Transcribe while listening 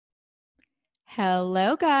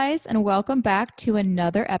Hello, guys, and welcome back to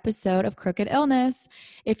another episode of Crooked Illness.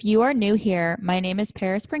 If you are new here, my name is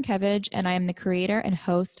Paris Prinkevich, and I am the creator and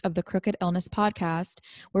host of the Crooked Illness podcast,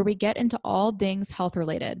 where we get into all things health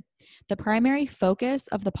related. The primary focus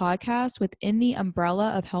of the podcast within the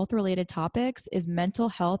umbrella of health related topics is mental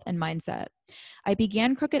health and mindset. I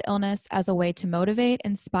began Crooked Illness as a way to motivate,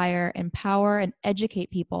 inspire, empower, and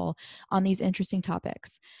educate people on these interesting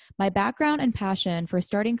topics. My background and passion for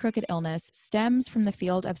starting Crooked Illness stems from the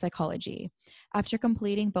field of psychology. After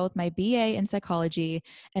completing both my BA in psychology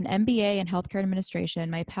and MBA in healthcare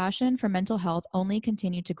administration, my passion for mental health only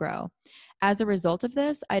continued to grow. As a result of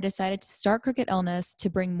this, I decided to start Crooked Illness to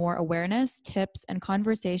bring more awareness, tips, and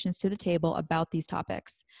conversations to the table about these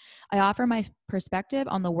topics. I offer my perspective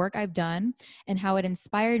on the work I've done and how it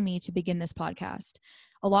inspired me to begin this podcast.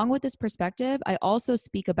 Along with this perspective, I also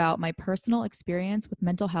speak about my personal experience with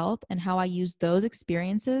mental health and how I use those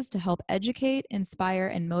experiences to help educate, inspire,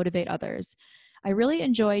 and motivate others. I really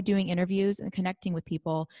enjoy doing interviews and connecting with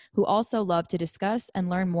people who also love to discuss and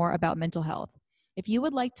learn more about mental health. If you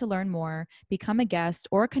would like to learn more, become a guest,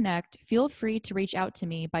 or connect, feel free to reach out to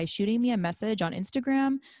me by shooting me a message on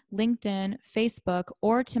Instagram, LinkedIn, Facebook,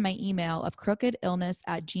 or to my email of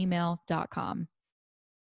crookedillness@gmail.com.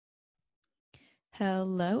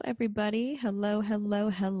 Hello, everybody. Hello,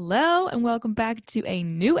 and welcome back to a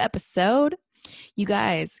new episode. You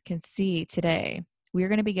guys can see today we're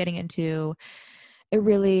going to be getting into a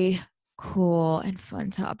really cool and fun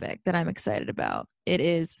topic that I'm excited about. It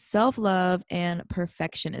is self-love and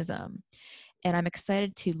perfectionism. And I'm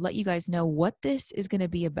excited to let you guys know what this is going to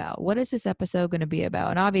be about. What is this episode going to be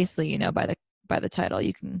about? And obviously, by the title,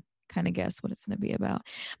 you can kind of guess what it's going to be about.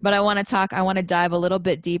 But I want to dive a little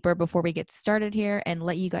bit deeper before we get started here and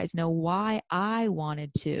let you guys know why I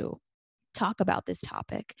wanted to talk about this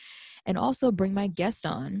topic and also bring my guest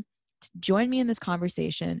on to join me in this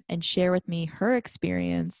conversation and share with me her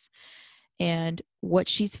experience and what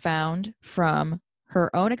she's found from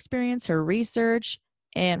her own experience, her research,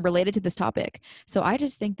 and related to this topic. So I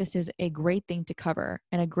just think this is a great thing to cover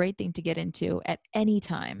and a great thing to get into at any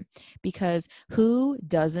time, because who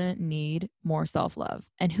doesn't need more self-love,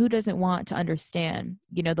 and who doesn't want to understand,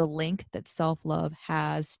 the link that self-love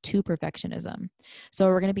has to perfectionism. So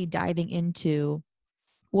we're going to be diving into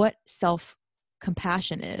what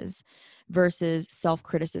self-compassion is versus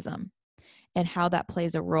self-criticism, and how that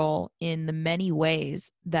plays a role in the many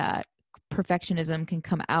ways that perfectionism can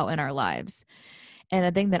come out in our lives. And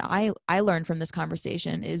a thing that I learned from this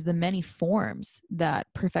conversation is the many forms that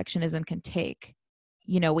perfectionism can take.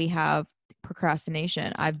 We have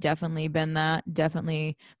procrastination. I've definitely been that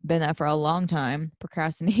for a long time,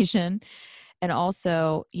 procrastination. And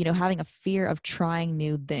also, having a fear of trying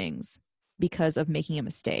new things because of making a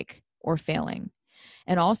mistake or failing.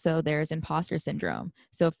 And also there's imposter syndrome.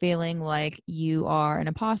 So feeling like you are an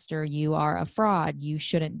imposter, you are a fraud, you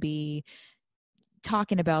shouldn't be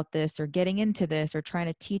talking about this or getting into this or trying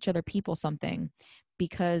to teach other people something,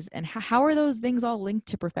 because, and how are those things all linked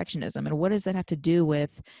to perfectionism? And what does that have to do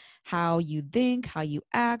with how you think, how you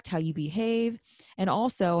act, how you behave, and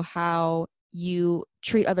also how you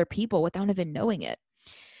treat other people without even knowing it?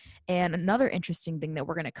 And another interesting thing that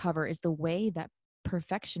we're going to cover is the way that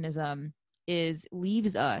perfectionism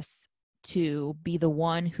leaves us to be the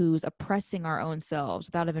one who's oppressing our own selves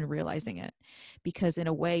without even realizing it. Because in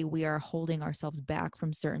a way, we are holding ourselves back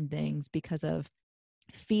from certain things because of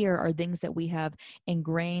fear, or things that we have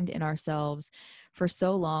ingrained in ourselves for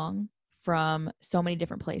so long from so many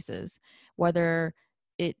different places, whether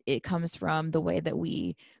it comes from the way that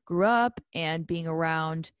we grew up and being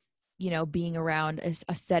around a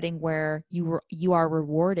setting where you are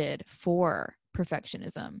rewarded for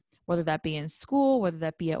perfectionism, whether that be in school, whether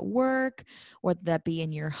that be at work, whether that be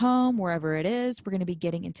in your home, wherever it is. We're going to be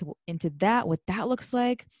getting into that, what that looks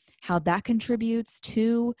like, how that contributes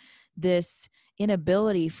to this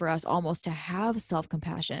inability for us almost to have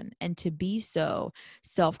self-compassion and to be so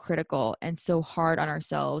self-critical and so hard on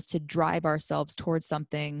ourselves to drive ourselves towards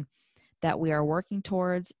something that we are working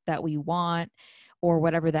towards, that we want, or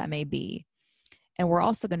whatever that may be. And we're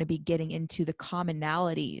also going to be getting into the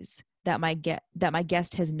commonalities that my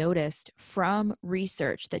guest has noticed from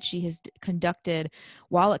research that she has conducted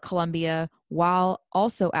while at Columbia, while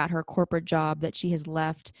also at her corporate job that she has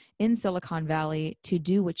left in Silicon Valley to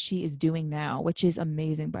do what she is doing now, which is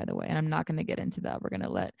amazing, by the way. And I'm not going to get into that. We're going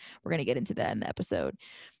to get into that in the episode.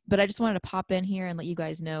 But I just wanted to pop in here and let you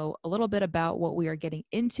guys know a little bit about what we are getting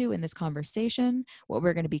into in this conversation, what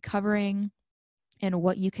we're going to be covering, and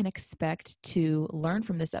what you can expect to learn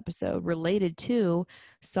from this episode related to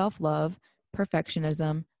self-love,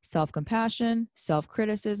 perfectionism, self-compassion,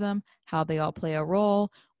 self-criticism, how they all play a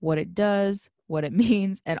role, what it does, what it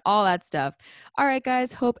means, and all that stuff. All right,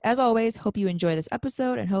 guys, as always, hope you enjoy this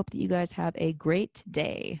episode and hope that you guys have a great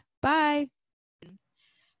day. Bye.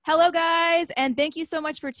 Hello, guys, and thank you so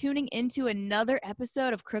much for tuning into another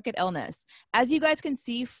episode of Crooked Illness. As you guys can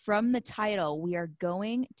see from the title, we are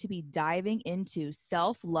going to be diving into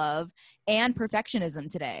self-love and perfectionism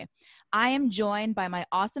today. I am joined by my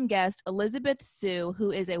awesome guest, Elizabeth Sue,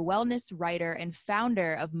 who is a wellness writer and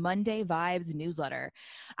founder of Monday Vibes newsletter.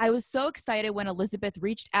 I was so excited when Elizabeth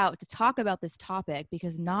reached out to talk about this topic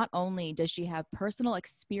because not only does she have personal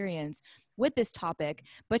experience with this topic,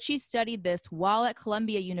 but she studied this while at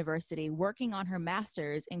Columbia University working on her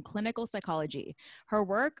master's in clinical psychology. Her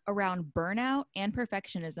work around burnout and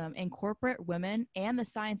perfectionism in corporate women and the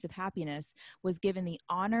science of happiness was given the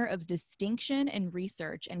honor of distinction in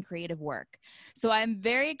research and creative work. So I'm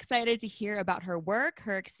very excited to hear about her work,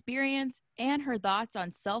 her experience, and her thoughts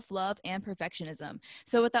on self-love and perfectionism.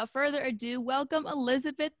 So without further ado, welcome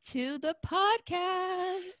Elizabeth to the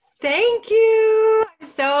podcast. Thank you. I'm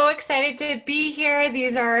so excited to be here.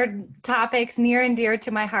 These are topics near and dear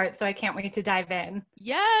to my heart, so I can't wait to dive in.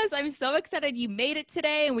 Yes, I'm so excited you made it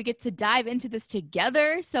today and we get to dive into this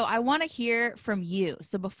together. So I want to hear from you.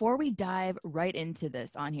 So before we dive right into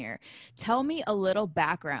this on here, tell me a little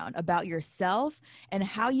background about yourself and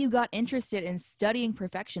how you got interested in studying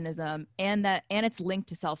perfectionism and its link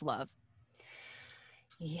to self-love.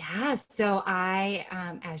 Yeah, so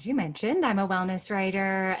as you mentioned, I'm a wellness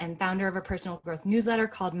writer and founder of a personal growth newsletter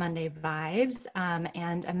called Monday Vibes,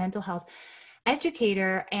 and a mental health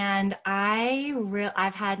educator. And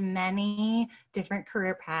I've had many different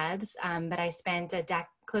career paths, but I spent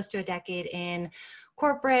close to a decade in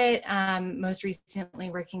corporate, most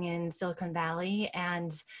recently working in Silicon Valley,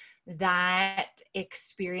 and that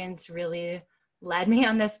experience really led me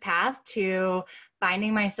on this path to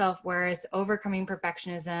finding my self-worth, overcoming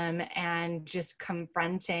perfectionism, and just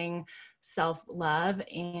confronting self-love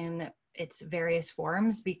in its various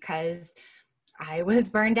forms because I was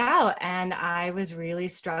burned out and I was really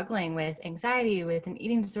struggling with anxiety, with an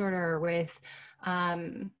eating disorder, with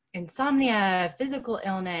insomnia, physical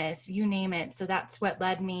illness, you name it. So that's what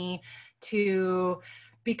led me to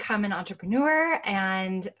become an entrepreneur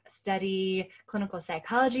and study clinical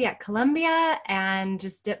psychology at Columbia and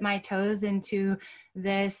just dip my toes into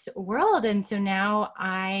this world. And so now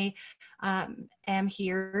I am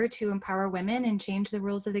here to empower women and change the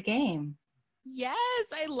rules of the game. Yes,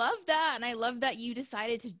 I love that. And I love that you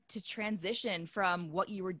decided to transition from what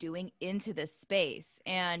you were doing into this space.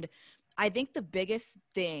 And I think the biggest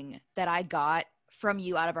thing that I got from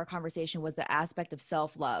you out of our conversation was the aspect of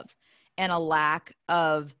self-love and a lack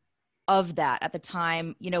of that at the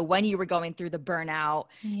time, when you were going through the burnout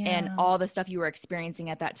and all the stuff you were experiencing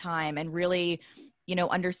at that time, and really,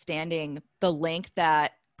 understanding the link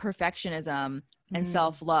that perfectionism and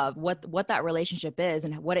self-love, what that relationship is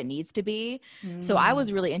and what it needs to be. So I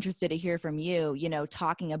was really interested to hear from you,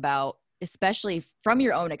 talking about, especially from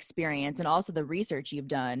your own experience and also the research you've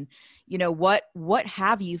done, what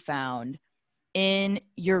have you found in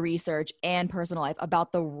your research and personal life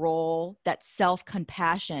about the role that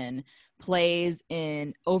self-compassion plays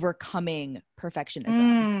in overcoming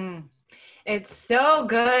perfectionism? It's so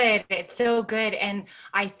good. It's so good. And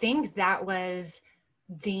I think that was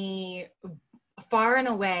the far and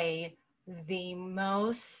away the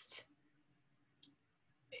most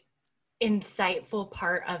insightful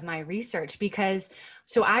part of my research, because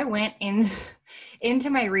so I went into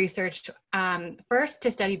my research first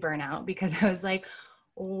to study burnout, because I was like,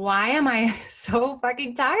 why am I so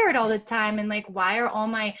fucking tired all the time? And like, why are all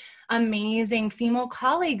my amazing female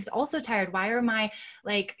colleagues also tired? Why are my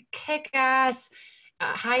like kick-ass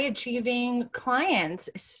high achieving clients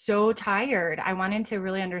so tired? I wanted to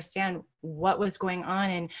really understand what was going on.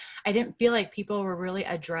 And I didn't feel like people were really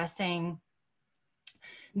addressing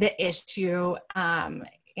the issue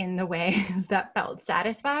in the ways that felt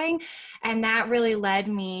satisfying. And that really led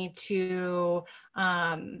me to,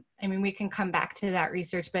 we can come back to that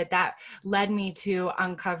research, but that led me to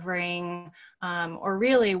uncovering or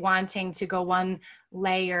really wanting to go one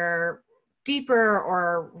layer deeper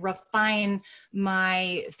or refine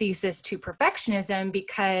my thesis to perfectionism,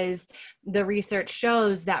 because the research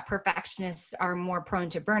shows that perfectionists are more prone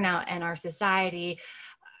to burnout, and our society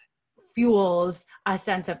fuels a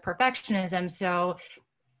sense of perfectionism. So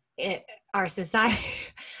our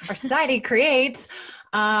society creates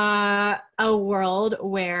a world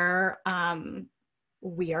where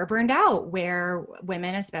we are burned out, where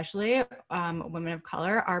women, especially women of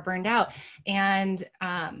color, are burned out. And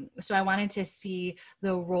so I wanted to see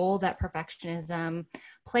the role that perfectionism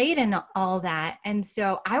played in all that. And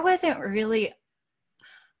so I wasn't really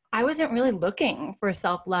looking for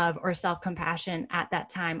self-love or self-compassion at that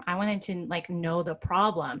time. I wanted to like know the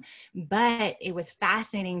problem, but it was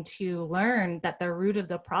fascinating to learn that the root of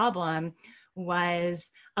the problem was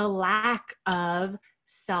a lack of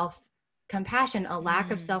self-compassion, a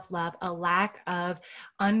lack of self-love, a lack of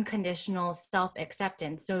unconditional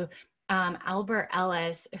self-acceptance. So Albert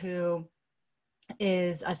Ellis, who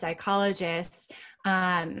is a psychologist,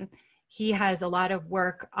 he has a lot of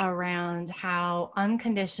work around how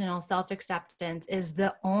unconditional self-acceptance is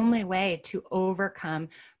the only way to overcome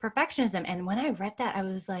perfectionism. And when I read that, I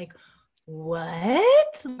was like,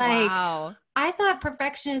 what? Like, Wow. I thought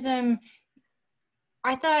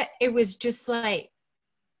it was just like,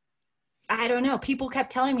 I don't know. People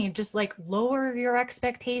kept telling me just like lower your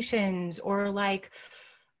expectations or like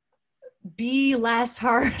be less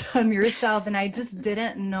hard on yourself. And I just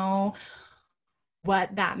didn't know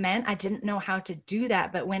what that meant. I didn't know how to do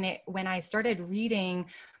that. But when I started reading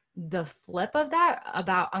the flip of that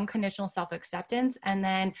about unconditional self-acceptance, and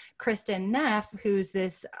then Kristin Neff, who's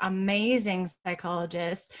this amazing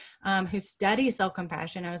psychologist who studies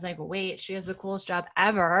self-compassion, I was like, wait, she has the coolest job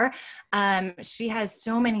ever. She has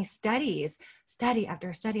so many studies, study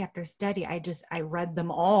after study after study. I read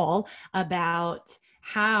them all about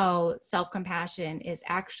how self-compassion is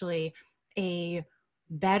actually a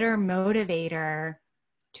better motivator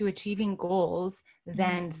to achieving goals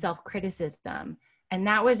than self-criticism. And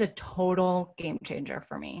that was a total game changer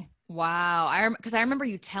for me. Wow. Because I remember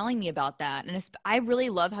you telling me about that. And I really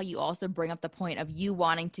love how you also bring up the point of you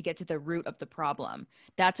wanting to get to the root of the problem.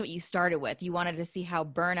 That's what you started with. You wanted to see how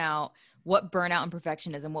what burnout and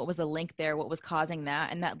perfectionism, what was the link there, what was causing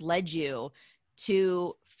that. And that led you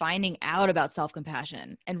to finding out about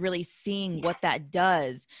self-compassion and really seeing what that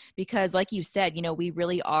does. Because like you said, we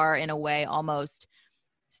really are in a way almost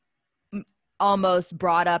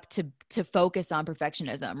brought up to focus on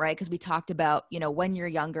perfectionism, right? Because we talked about, when you're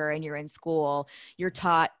younger and you're in school, you're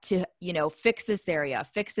taught to, fix this area.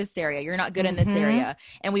 You're not good in this area.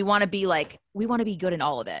 And we want to be good in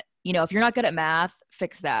all of it. If you're not good at math,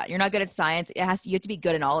 fix that. You're not good at science. You have to be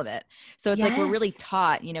good in all of it. So it's like, we're really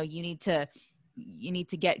taught, you need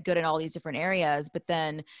to get good in all these different areas. But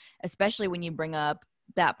then especially when you bring up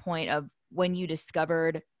that point of when you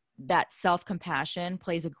discovered that self-compassion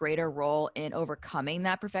plays a greater role in overcoming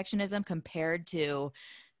that perfectionism compared to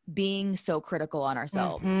being so critical on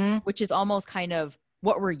ourselves, which is almost kind of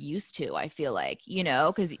what we're used to, I feel like,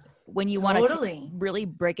 because when you want to really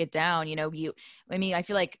break it down, I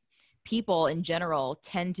feel like people in general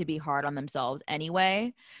tend to be hard on themselves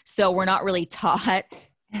anyway. So we're not really taught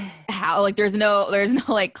how, like, there's no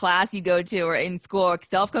like class you go to or in school,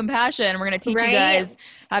 self-compassion, we're going to teach you guys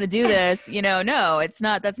how to do this, no, that's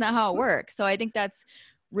not how it works. So I think that's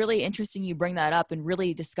really interesting you bring that up and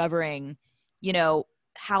really discovering,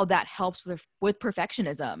 how that helps with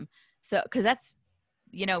perfectionism. So, cause that's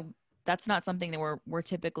not something that we're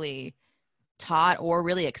typically taught or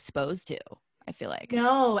really exposed to, I feel like.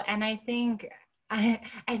 No. And I think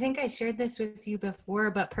I shared this with you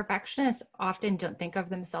before, but perfectionists often don't think of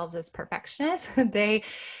themselves as perfectionists. They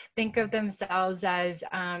think of themselves as,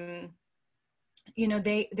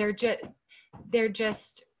 they're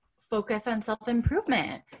just focused on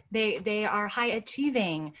self-improvement. They are high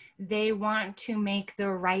achieving. They want to make the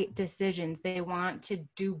right decisions. They want to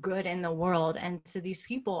do good in the world. And so these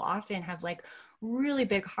people often have like really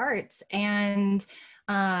big hearts and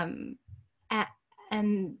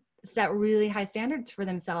set really high standards for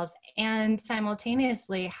themselves, and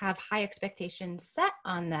simultaneously have high expectations set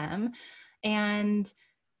on them. And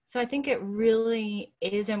so I think it really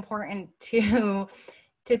is important to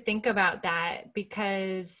think about that,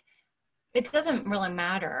 because it doesn't really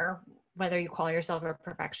matter whether you call yourself a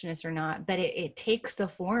perfectionist or not, but it takes the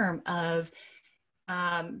form of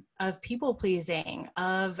people pleasing,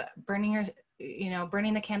 of burning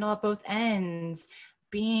the candle at both ends,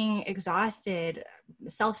 being exhausted,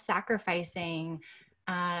 self-sacrificing,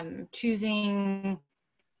 choosing,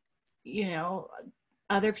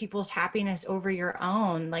 other people's happiness over your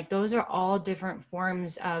own. Like, those are all different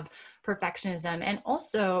forms of perfectionism. And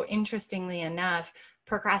also, interestingly enough,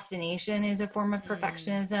 procrastination is a form of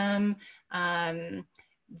perfectionism.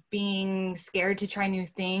 Being scared to try new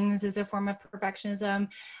things is a form of perfectionism.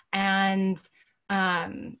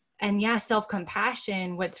 And yeah,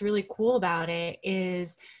 self-compassion, what's really cool about it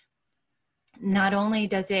is not only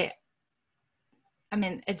does it I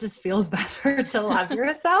mean, it just feels better to love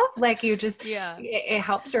yourself. Like you just, Yeah. it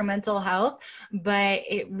helps your mental health, but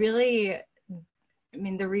it really, I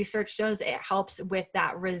mean, the research shows it helps with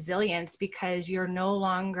that resilience because you're no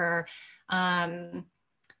longer,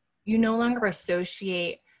 you no longer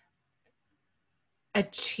associate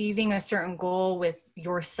achieving a certain goal with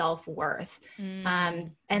your self-worth.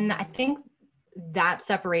 And I think that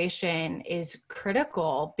separation is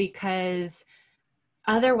critical because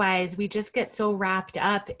otherwise we just get so wrapped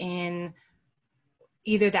up in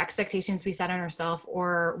either the expectations we set on ourselves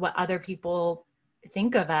or what other people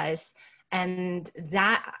think of us. And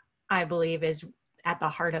that, I believe, is at the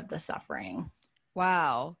heart of the suffering.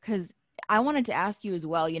 Wow. Because I wanted to ask you as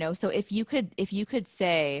well, you know, so if you could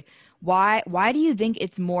say why do you think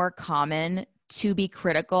it's more common to be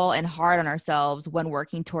critical and hard on ourselves when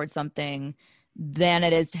working towards something than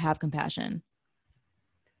it is to have compassion?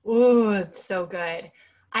 Ooh, it's so good.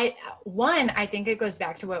 I think it goes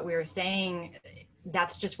back to what we were saying.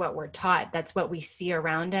 That's just what we're taught. That's what we see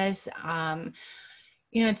around us.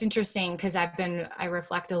 You know, it's interesting because I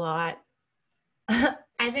reflect a lot.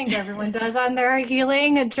 I think everyone does on their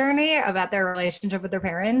healing journey about their relationship with their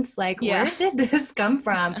parents. Like, Yeah. where did this come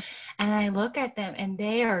from? And I look at them and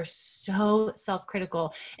they are so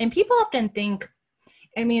self-critical. And people often think,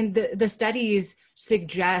 I mean, the studies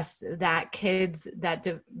suggest that kids that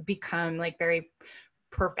become like very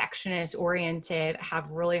perfectionist oriented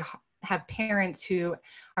have parents who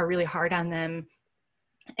are really hard on them.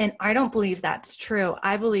 And I don't believe that's true.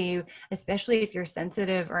 I believe, especially if you're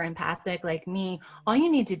sensitive or empathic like me, all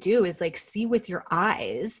you need to do is like see with your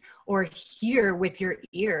eyes or hear with your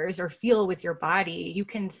ears or feel with your body. You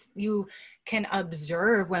can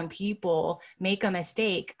observe when people make a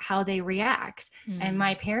mistake, how they react. And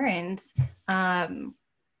my parents are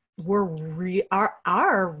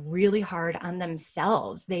really hard on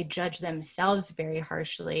themselves. They judge themselves very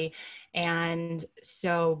harshly. And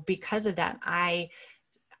so because of that,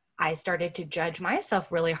 I started to judge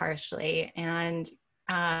myself really harshly, and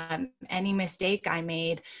any mistake I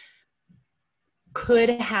made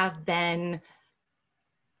could have been,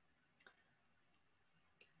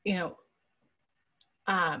 you know,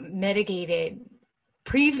 mitigated.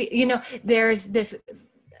 You know, there's this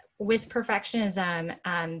with perfectionism.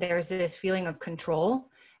 There's this feeling of control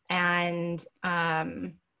and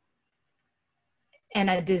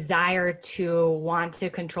a desire to want to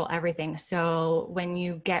control everything. So when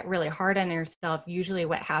you get really hard on yourself, usually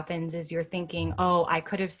what happens is you're thinking, oh, I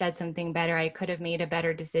could have said something better. I could have made a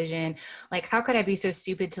better decision. Like, how could I be so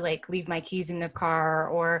stupid to like leave my keys in the car?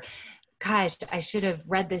 Or gosh, I should have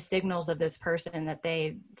read the signals of this person that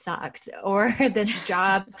they sucked, or this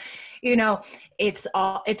job. You know, it's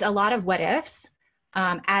a lot of what ifs,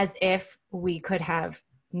 as if we could have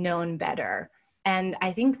known better. And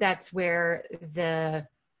I think that's where the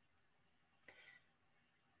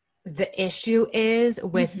issue is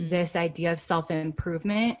with this idea of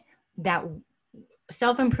self-improvement, that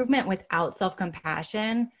self-improvement without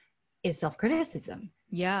self-compassion is self-criticism.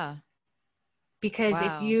 Yeah. Because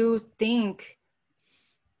if you think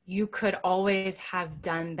you could always have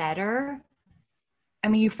done better, I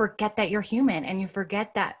mean, you forget that you're human, and you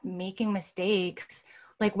forget that making mistakes,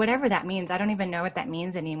 like whatever that means, I don't even know what that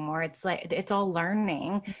means anymore. It's like, it's all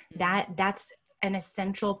learning. That's an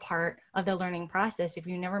essential part of the learning process. If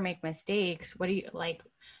you never make mistakes, what do you like?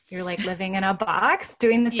 You're like living in a box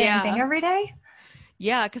doing the same thing every day.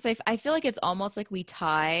 Yeah. Cause I feel like it's almost like we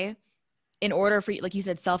tie, in order for, like you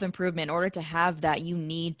said, self-improvement, in order to have that, you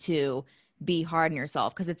need to be hard on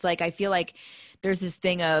yourself. Cause it's like, I feel like there's this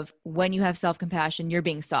thing of when you have self-compassion, you're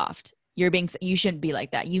being soft. You shouldn't be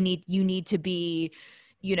like that. You need to be,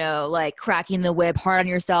 you know, like cracking the whip, hard on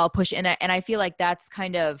yourself, push in it. And I feel like that's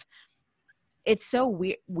kind of, it's so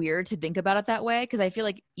weird to think about it that way. Cause I feel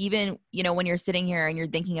like even, you know, when you're sitting here and you're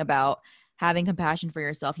thinking about having compassion for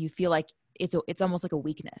yourself, you feel like it's almost like a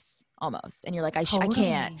weakness almost. And you're like, I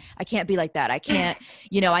can't be like that. I can't,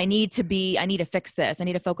 you know, I need to fix this. I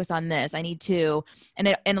need to focus on this. I need to,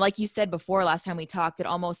 and like you said before, last time we talked, it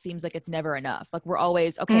almost seems like it's never enough. Like we're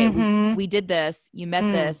always, okay, we did this, you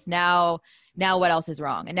met this, now what else is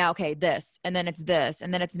wrong? And now, okay, this, and then it's this.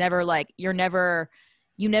 And then it's never like, you never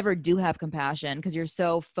do have compassion because you're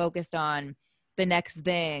so focused on the next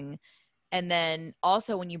thing. And then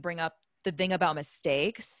also when you bring up the thing about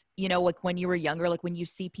mistakes, you know, like when you were younger, like when you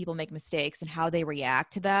see people make mistakes and how they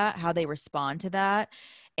react to that, how they respond to that,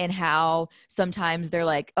 and how sometimes they're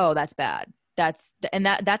like, oh, that's bad. That's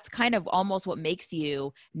kind of almost what makes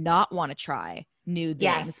you not want to try new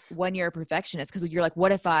things when you're a perfectionist. Cause you're like,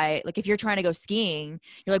 what if if you're trying to go skiing,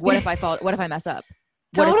 you're like, what if I fall, what if I mess up?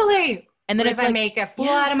 Totally. And then what it's if I like, make a fool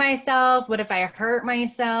out of myself? What if I hurt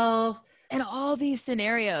myself? and all these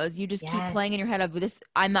scenarios, you just keep playing in your Yes. head of this,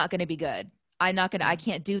 I'm not going to be good. I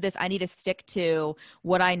can't do this. I need to stick to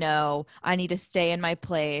what I know. I need to stay in my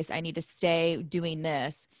place. I need to stay doing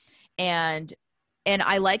this. And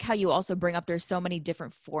I like how you also bring up there's so many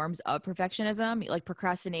different forms of perfectionism, like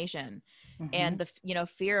procrastination Mm-hmm. and the,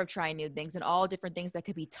 fear of trying new things and all different things that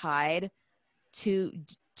could be tied to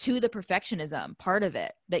the perfectionism part of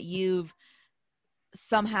it that you've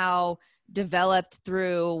somehow developed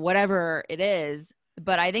through whatever it is.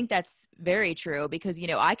 But I think that's very true because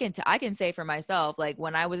I can say for myself, like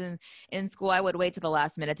when I was in school, I would wait to the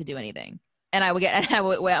last minute to do anything, and I would get and I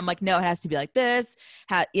would I'm like, no, it has to be like this.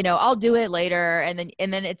 I'll do it later, and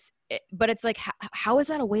then but it's like how is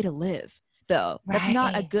that a way to live though? That's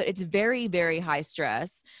not a Right. good. It's very, very high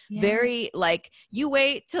stress. Yeah. Very, like, you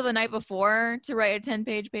wait till the night before to write a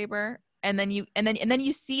 10-page paper, and then you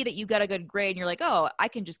see that you got a good grade and you're like, oh, I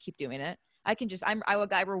can just keep doing it. I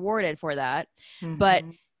got rewarded for that. But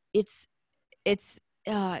Mm-hmm. it's it's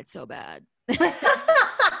so bad. It's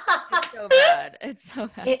so bad. It's so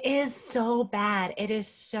bad. It is so bad. It is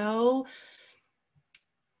so,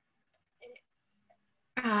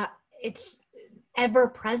 uh, it's ever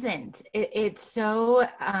present. It's so,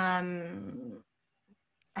 I'm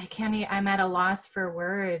at a loss for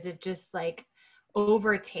words. It just like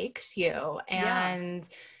overtakes you. Yeah. And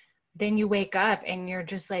then you wake up and you're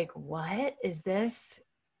just like, what is this?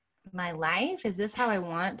 My life? Is this how I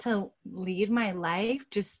want to lead my life?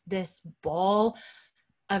 Just this ball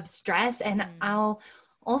of stress. And Mm. I'll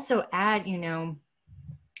also add, and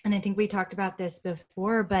I think we talked about this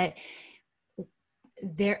before, but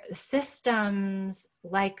their systems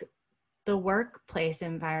like the workplace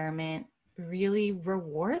environment really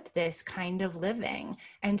reward this kind of living.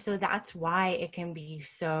 And so that's why it can be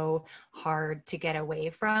so hard to get away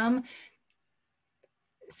from.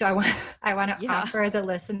 So I want to Yeah. offer the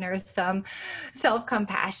listeners some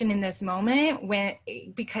self-compassion in this moment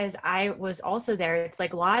because I was also there. It's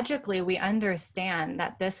like logically we understand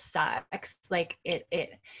that this sucks. Like it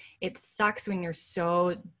sucks when you're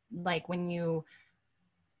so, like, when you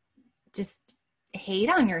just hate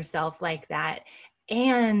on yourself like that.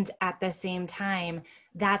 And at the same time,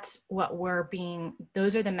 those are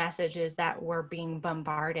the messages that we're being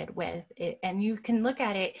bombarded with. And you can look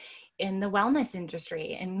at it in the wellness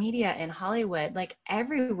industry, in media, in Hollywood, like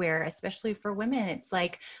everywhere, especially for women. It's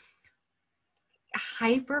like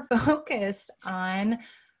hyper focused on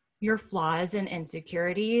your flaws and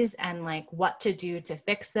insecurities and like what to do to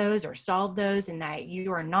fix those or solve those, and that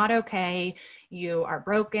you are not okay, you are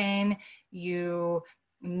broken, you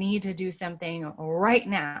need to do something right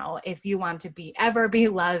now if you want to ever be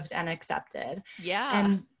loved and accepted. Yeah.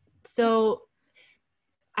 And so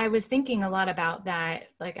I was thinking a lot about that,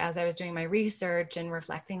 like as I was doing my research and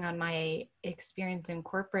reflecting on my experience in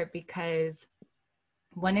corporate, because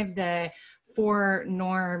one of the 4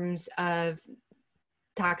 norms of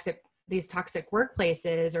these toxic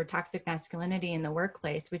workplaces or toxic masculinity in the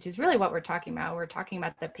workplace, which is really what we're talking about. We're talking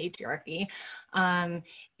about the patriarchy,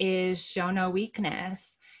 is show no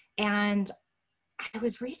weakness. And I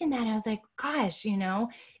was reading that and I was like, gosh,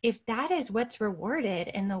 if that is what's rewarded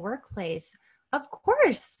in the workplace, of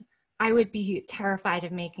course I would be terrified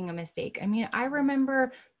of making a mistake. I mean, I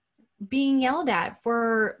remember being yelled at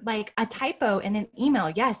for like a typo in an email.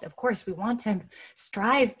 Yes, of course, we want to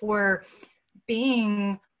strive for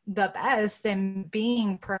being the best and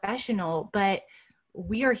being professional, but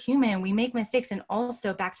we are human, we make mistakes. And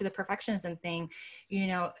also back to the perfectionism thing,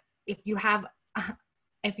 if you have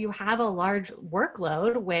a large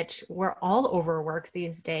workload, which we're all overworked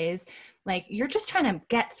these days, like you're just trying to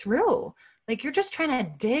get through, like you're just trying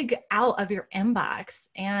to dig out of your inbox.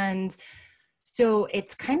 And so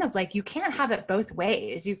it's kind of like you can't have it both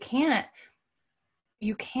ways. You can't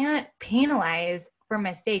penalize for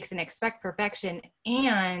mistakes and expect perfection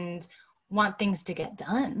and want things to get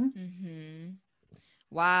done. Mm-hmm.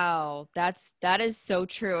 Wow. That is so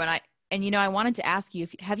true. And I wanted to ask you,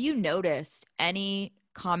 have you noticed any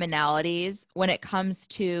commonalities when it comes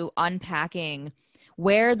to unpacking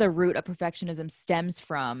where the root of perfectionism stems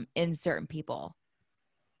from in certain people?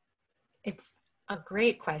 It's a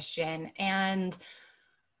great question. And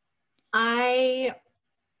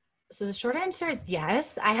so the short answer is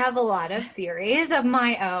yes. I have a lot of theories of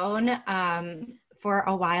my own. For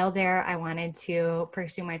a while there, I wanted to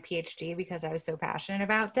pursue my PhD because I was so passionate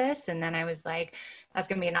about this. And then I was like, that's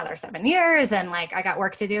going to be another 7 years. And like, I got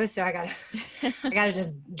work to do. So I got to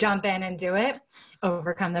just jump in and do it.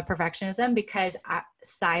 overcome the perfectionism, because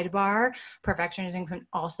sidebar, perfectionism can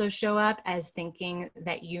also show up as thinking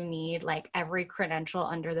that you need like every credential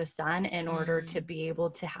under the sun in order to be able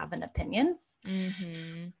to have an opinion.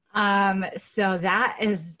 Mm-hmm. So that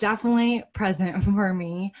is definitely present for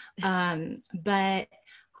me. But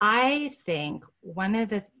I think one of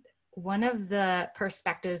the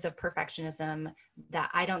perspectives of perfectionism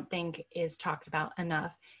that I don't think is talked about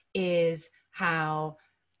enough is how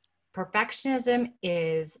perfectionism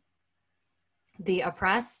is the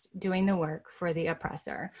oppressed doing the work for the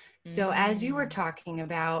oppressor. So as you were talking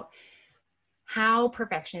about how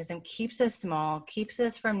perfectionism keeps us small, keeps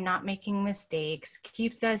us from not making mistakes,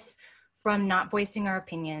 keeps us from not voicing our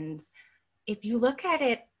opinions, if you look at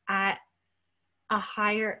it at a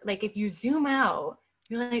higher, like if you zoom out,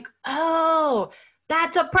 you're like, oh,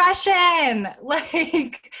 that's oppression.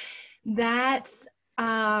 Like that's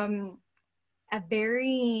a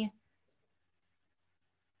very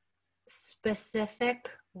specific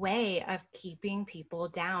way of keeping people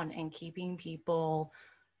down and keeping people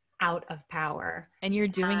out of power. And you're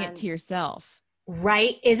doing it to yourself.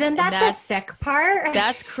 Right? Isn't that the sick part?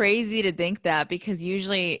 That's crazy to think that, because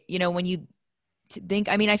usually, you know, when you think,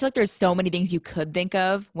 I mean, I feel like there's so many things you could think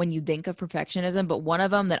of when you think of perfectionism, but one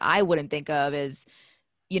of them that I wouldn't think of is,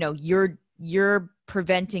 you know, you're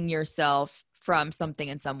preventing yourself from something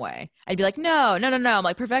in some way. I'd be like, no. I'm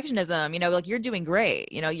like, perfectionism, you know, like you're doing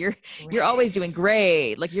great. You know, you're always doing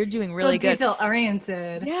great. Like you're doing really good. Detail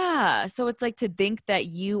oriented. Yeah. So it's like to think that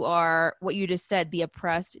you are what you just said, the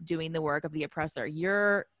oppressed doing the work of the oppressor.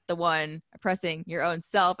 You're the one oppressing your own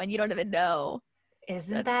self and you don't even know.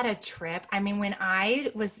 Isn't that a trip? I mean, when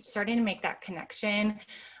I was starting to make that connection,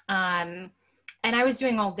 and I was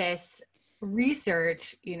doing all this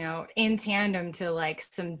research, you know, in tandem to like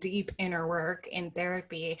some deep inner work in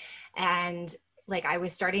therapy. And like, I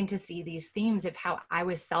was starting to see these themes of how I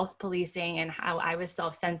was self-policing and how I was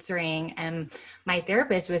self-censoring. And my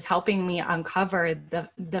therapist was helping me uncover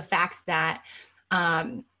the fact that,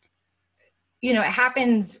 you know, it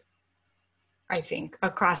happens, I think,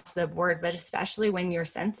 across the board, but especially when you're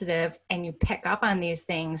sensitive and you pick up on these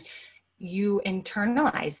things, you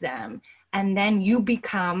internalize them. And then you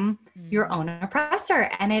become your own oppressor.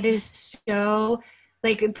 And it is so,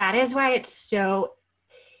 like, that is why it's so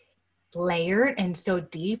layered and so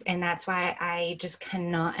deep. And that's why I just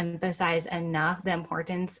cannot emphasize enough the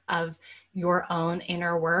importance of your own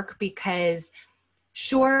inner work, because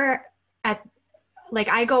sure, like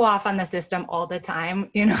I go off on the system all the time,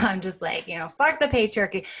 you know, I'm just like, you know, fuck the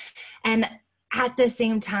patriarchy. And at the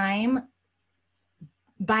same time,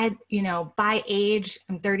 by age,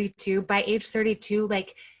 I'm 32, by age 32,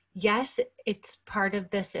 like, yes, it's part of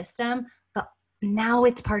the system, but now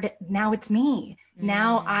it's me.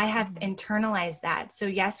 Now I have internalized that. So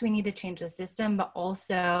yes, we need to change the system, but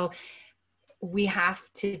also we have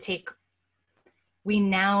to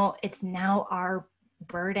it's now our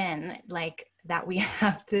burden, like, that we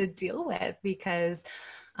have to deal with, because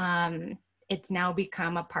it's now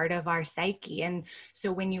become a part of our psyche. And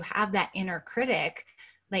so when you have that inner critic,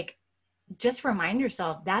 like, just remind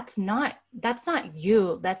yourself, that's not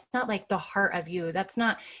you. That's not like the heart of you. That's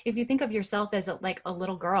not, if you think of yourself as like a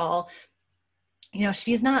little girl, you know,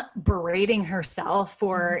 she's not berating herself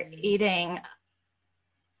for eating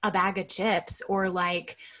a bag of chips or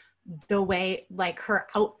like the way, like her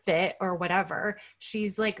outfit or whatever.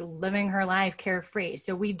 She's like living her life carefree.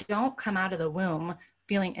 So we don't come out of the womb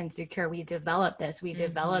feeling insecure. We develop this, we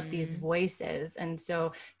develop these voices. And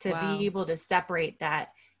so to be able to separate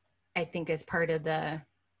that, I think, is part of the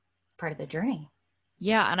journey.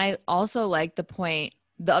 Yeah. And I also like the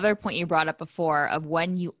other point you brought up before of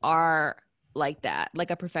when you are like that,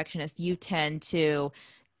 like a perfectionist, you tend to,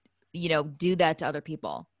 you know, do that to other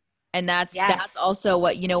people. And that's also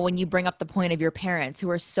what, you know, when you bring up the point of your parents who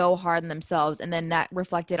are so hard on themselves, and then that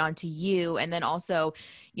reflected onto you. And then also,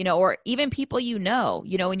 you know, or even people, you know,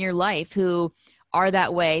 in your life who are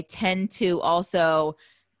that way tend to also,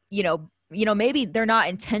 you know, maybe they're not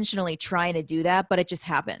intentionally trying to do that, but it just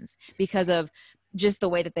happens because of just the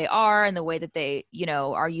way that they are and the way that they, you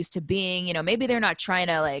know, are used to being. You know, maybe they're not trying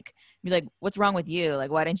to like be like, what's wrong with you?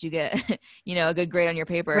 Like, why didn't you get, you know, a good grade on your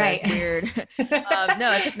paper? Right. It's weird.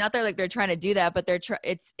 No, it's like not that like they're trying to do that, but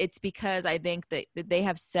it's because I think that they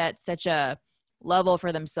have set such a level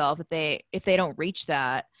for themselves that if they don't reach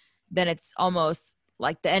that, then it's almost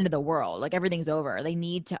like the end of the world. Like everything's over. They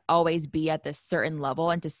need to always be at this certain level,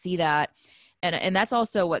 and to see that. And that's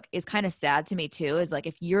also what is kind of sad to me too, is like,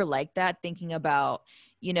 if you're like that, thinking about,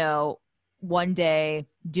 you know, one day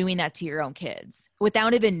doing that to your own kids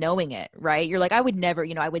without even knowing it, right? You're like, I would never,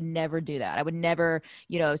 I would never do that. I would never,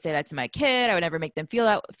 say that to my kid. I would never make them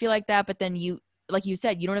feel like that. But then like you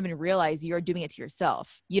said, you don't even realize you're doing it to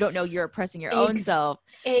yourself. You don't know you're oppressing your own self.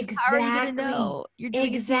 So how are you going to know you're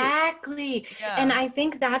doing exactly. it to And I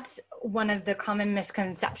think that's one of the common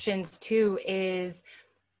misconceptions too, is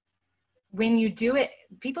when you do it,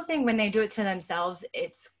 people think when they do it to themselves,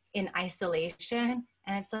 it's in isolation.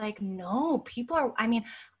 And it's like, no,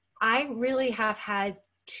 I really have had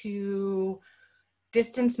to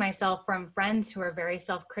distance myself from friends who are very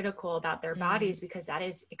self-critical about their bodies, because that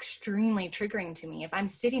is extremely triggering to me. If I'm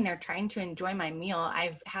sitting there trying to enjoy my meal,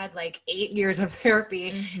 I've had like 8 years of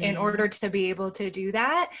therapy in order to be able to do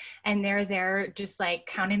that. And they're there just like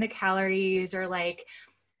counting the calories, or like,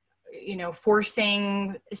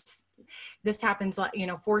 forcing, this happens,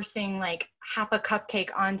 forcing like half a cupcake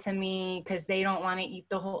onto me because they don't want to eat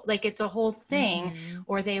the whole, like it's a whole thing.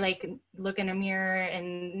 Or they like look in a mirror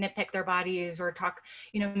and nitpick their bodies or talk,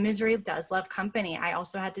 misery does love company. I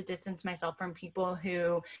also had to distance myself from people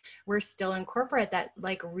who were still in corporate that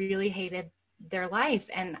like really hated their life.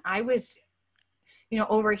 And I was,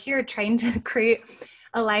 over here trying to create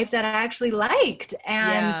a life that I actually liked.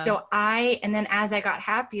 And and then as I got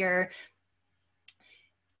happier,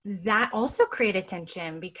 that also created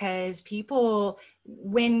tension, because people,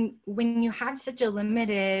 when you have such a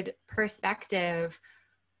limited perspective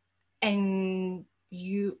and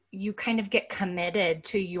you kind of get committed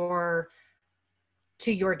to your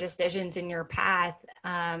decisions and your path,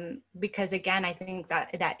 because again, I think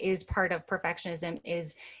that is part of perfectionism,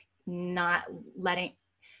 is not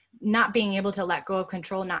being able to let go of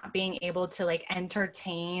control, not being able to like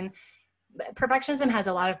entertain. Perfectionism has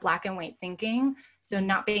a lot of black and white thinking. So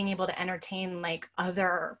not being able to entertain like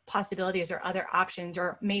other possibilities or other options,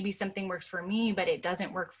 or maybe something works for me, but it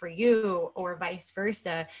doesn't work for you, or vice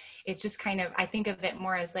versa. It's just kind of, I think of it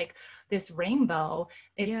more as like this rainbow.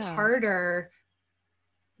 It's harder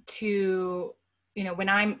to, when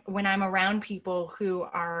I'm around people who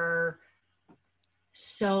are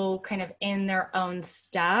so kind of in their own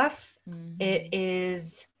stuff,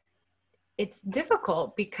 it's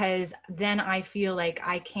difficult, because then I feel like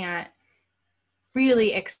I can't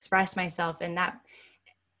really express myself. And that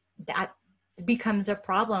becomes a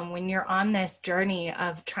problem when you're on this journey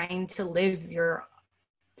of trying to live your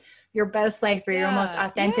best life, or your most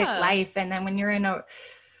authentic life. And then when you're in a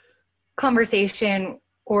conversation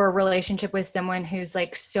or a relationship with someone who's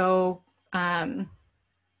like so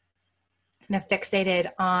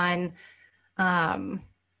fixated on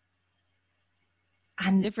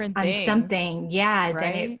different on things, something, right?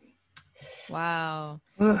 then it. Wow.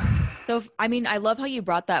 So, I love how you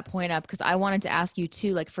brought that point up, because I wanted to ask you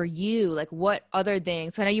too, like for you, like what other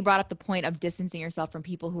things, so I know you brought up the point of distancing yourself from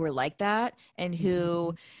people who are like that, and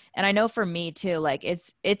who, and I know for me too, like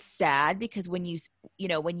it's sad, because when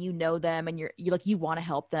when you know them and you like, you want to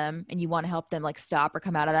help them and you want to help them like stop or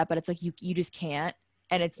come out of that, but it's like, you just can't.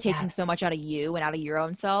 And it's taking so much out of you and out of your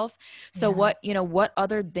own self. So what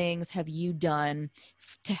other things have you done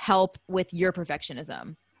to help with your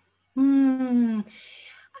perfectionism? And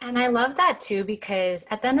I love that too, because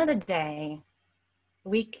at the end of the day,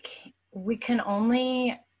 we can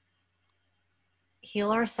only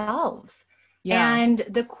heal ourselves. And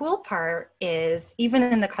the cool part is, even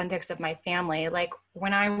in the context of my family, like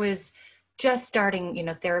when I was just starting,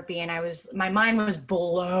 therapy, and my mind was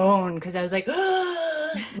blown, because I was like, oh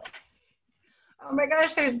my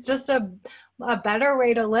gosh, there's just a better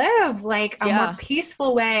way to live, like a more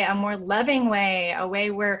peaceful way, a more loving way, a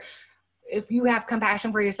way where if you have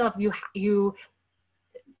compassion for yourself, you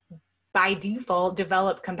by default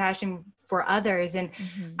develop compassion for others. And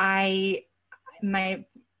my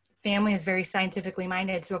family is very scientifically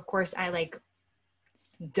minded. So of course I like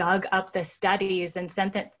dug up the studies and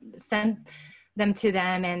sent them to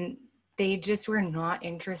them, and they just were not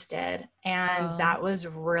interested. And that was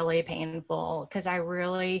really painful, because I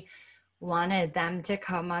really wanted them to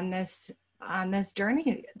come on this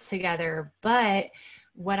journey together. But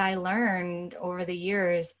what I learned over the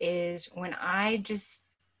years is when I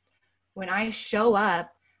show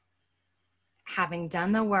up having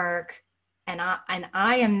done the work, and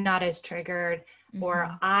I am not as triggered, or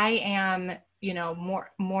I am,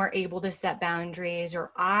 more able to set boundaries,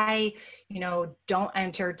 or I, don't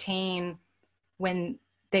entertain when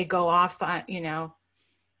they go off on,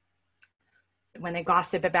 when they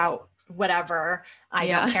gossip about whatever I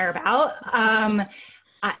don't care about,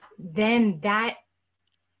 then that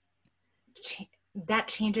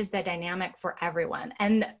changes the dynamic for everyone.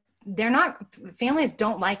 And families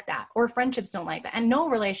don't like that, or friendships don't like that. And no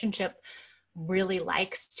relationship really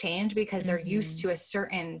likes change because they're used to a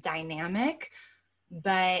certain dynamic.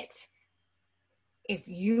 But if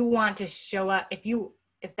you want to show up,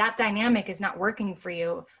 if that dynamic is not working for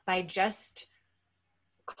you, by just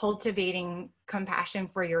cultivating compassion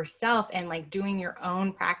for yourself and like doing your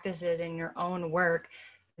own practices and your own work,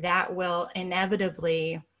 that will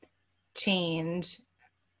inevitably change,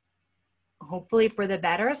 hopefully for the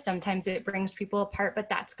better. Sometimes it brings people apart, but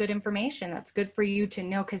that's good information. That's good for you to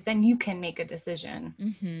know, because then you can make a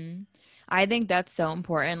decision. I think that's so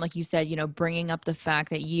important. Like you said, bringing up the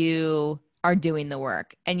fact that you are doing the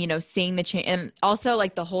work and, seeing the change, and also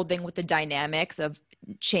like the whole thing with the dynamics of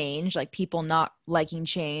change, like people not liking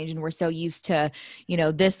change. And we're so used to,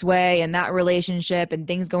 this way and that relationship and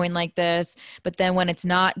things going like this. But then when it's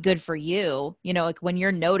not good for you, like when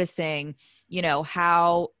you're noticing,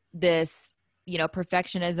 how this,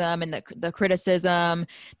 perfectionism and the criticism,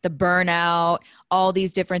 the burnout, all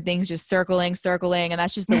these different things just circling. And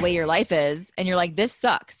that's just the way your life is. And you're like, this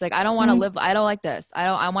sucks. Like, I don't want to live. I don't like this.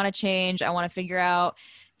 I want to change. I want to figure out,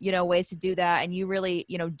 ways to do that. And you really,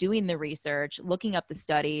 doing the research, looking up the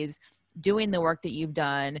studies, doing the work that you've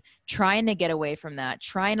done, trying to get away from that,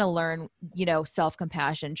 trying to learn,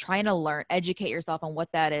 self-compassion, trying to educate yourself on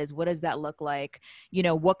what that is. What does that look like?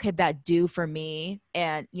 What could that do for me?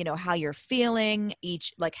 And, how you're feeling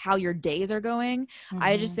like how your days are going.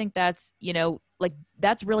 I just think that's, like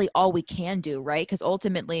that's really all we can do. Right. Because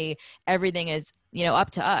ultimately everything is, up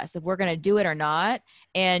to us if we're going to do it or not.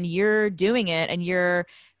 And you're doing it and you're,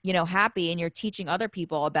 happy and you're teaching other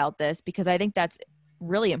people about this, because I think that's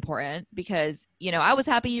really important. Because, I was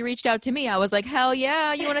happy you reached out to me. I was like, hell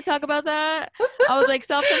yeah, you want to talk about that? I was like,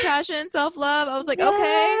 self-compassion, self-love. I was like, okay.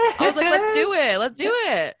 I was like, let's do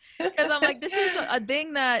it. Because I'm like, this is a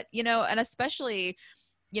thing that, and especially,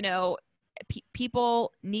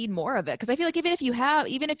 people need more of it. Because I feel like even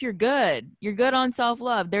if you're good on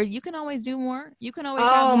self-love, there, you can always do more. You can always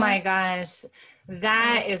have more. My gosh.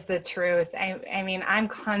 That is the truth. I mean, I'm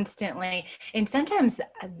constantly, and sometimes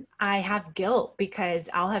I have guilt because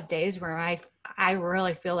I'll have days where I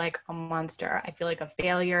really feel like a monster. I feel like a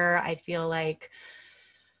failure. I feel like,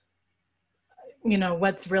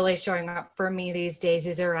 what's really showing up for me these days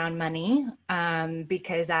is around money.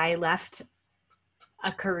 Because I left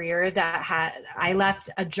I left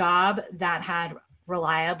a job that had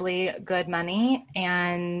reliably good money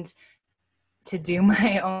and to do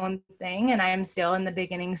my own thing. And I am still in the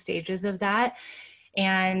beginning stages of that.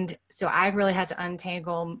 And so I've really had to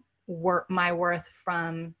untangle my worth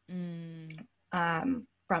from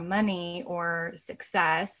money or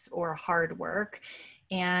success or hard work.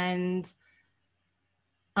 And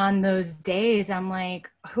on those days, I'm like,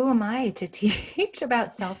 who am I to teach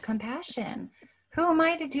about self-compassion? Who am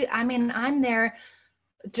I to do? I mean, I'm there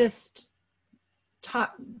just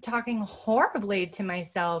talking horribly to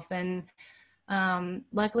myself. And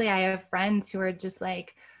luckily I have friends who are just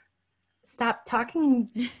like, stop talking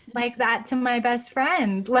like that to my best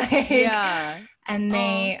friend. Like, yeah. And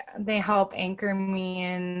they help anchor me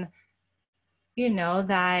in,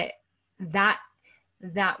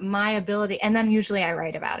 that my ability. And then usually I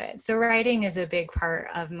write about it. So writing is a big part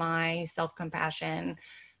of my self-compassion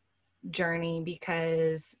journey,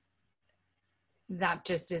 because that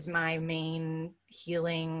just is my main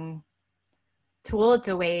healing tool. It's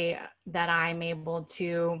a way that I'm able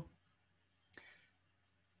to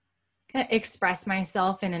express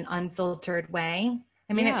myself in an unfiltered way.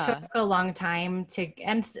 I mean, It took a long time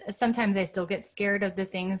and sometimes I still get scared of the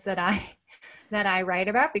things that I write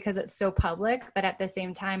about because it's so public. But at the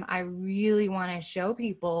same time, I really want to show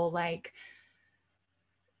people like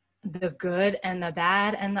the good and the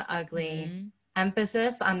bad and the ugly.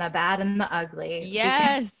 Emphasis on the bad and the ugly.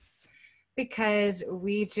 Yes. Because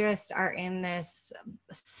we just are in this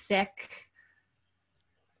sick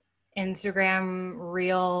Instagram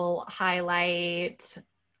reel highlight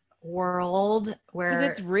world where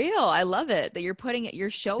it's real. I love it that you're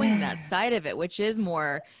showing that side of it, which is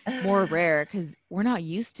more rare because we're not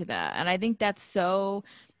used to that. And I think that's so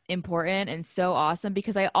important and so awesome,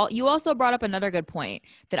 because you also brought up another good point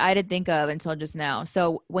that I didn't think of until just now.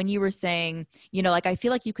 So when you were saying, like, I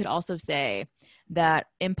feel like you could also say that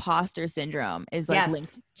imposter syndrome is like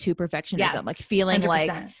linked to perfectionism, like feeling 100%.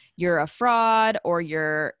 Like you're a fraud or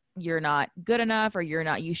you're not good enough or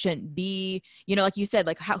you shouldn't be, like you said,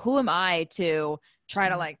 like who am I to try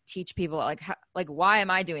to like teach people like why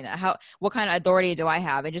am I doing that? What kind of authority do I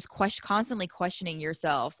have? And just constantly questioning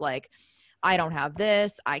yourself, like, I don't have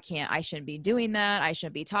this. I shouldn't be doing that. I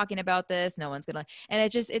shouldn't be talking about this. No one's gonna,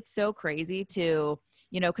 and it's so crazy to,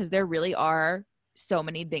 cause there really are so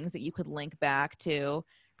many things that you could link back to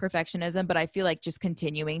perfectionism. But I feel like just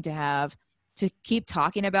continuing to have to keep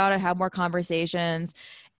talking about it, have more conversations,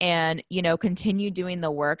 and, you know, continue doing the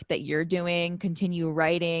work that you're doing, continue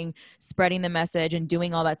writing, spreading the message and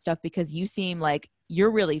doing all that stuff, because you seem like you're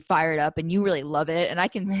really fired up and you really love it. And I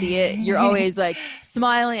can see it. You're always like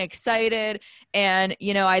smiling, excited. And,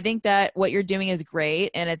 you know, I think that what you're doing is great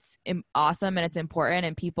and it's awesome and it's important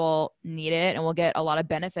and people need it and will get a lot of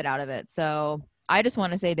benefit out of it. So I just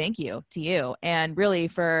want to say thank you to you and really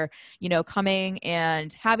for, you know, coming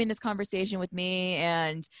and having this conversation with me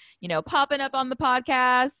and, you know, popping up on the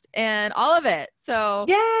podcast and all of it. So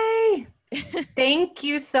yay. Thank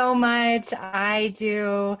you so much. I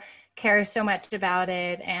do care so much about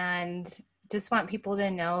it and just want people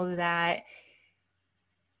to know that,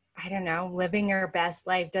 I don't know, living your best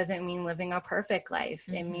life doesn't mean living a perfect life.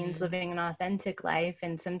 It means living an authentic life.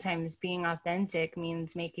 And sometimes being authentic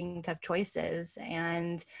means making tough choices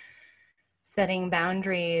and setting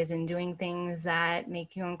boundaries and doing things that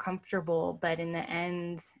make you uncomfortable. But in the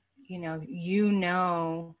end, you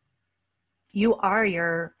are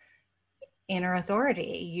your inner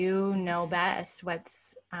authority. You know best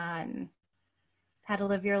what's how to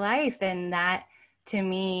live your life. And that, to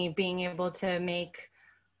me, being able to make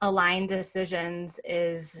aligned decisions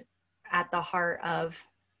is at the heart of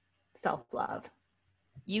self-love.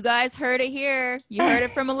 You guys heard it here. You heard it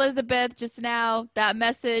from Elizabeth just now. That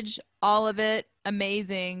message, all of it,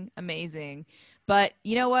 amazing, amazing. But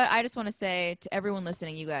you know what? I just want to say to everyone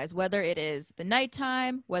listening, you guys, whether it is the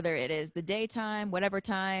nighttime, whether it is the daytime, whatever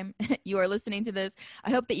time you are listening to this, I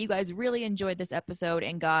hope that you guys really enjoyed this episode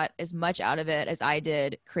and got as much out of it as I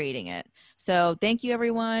did creating it. So thank you,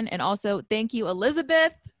 everyone. And also thank you,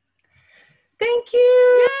 Elizabeth. Thank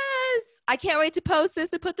you. Yes. I can't wait to post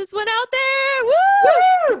this and put this one out there.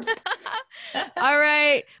 Woo! All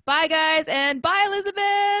right. Bye, guys. And bye,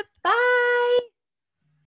 Elizabeth. Bye.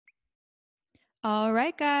 All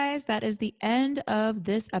right, guys, that is the end of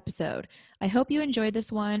this episode. I hope you enjoyed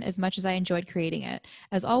this one as much as I enjoyed creating it.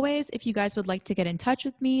 As always, if you guys would like to get in touch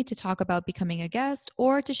with me to talk about becoming a guest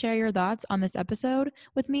or to share your thoughts on this episode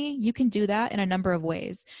with me, you can do that in a number of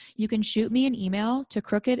ways. You can shoot me an email to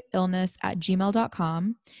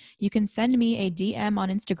crookedillness@gmail.com. You can send me a DM on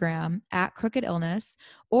Instagram @crookedillness,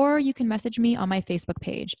 or you can message me on my Facebook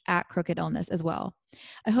page @crookedillness as well.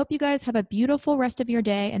 I hope you guys have a beautiful rest of your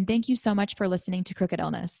day, and thank you so much for listening to Crooked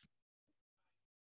Illness.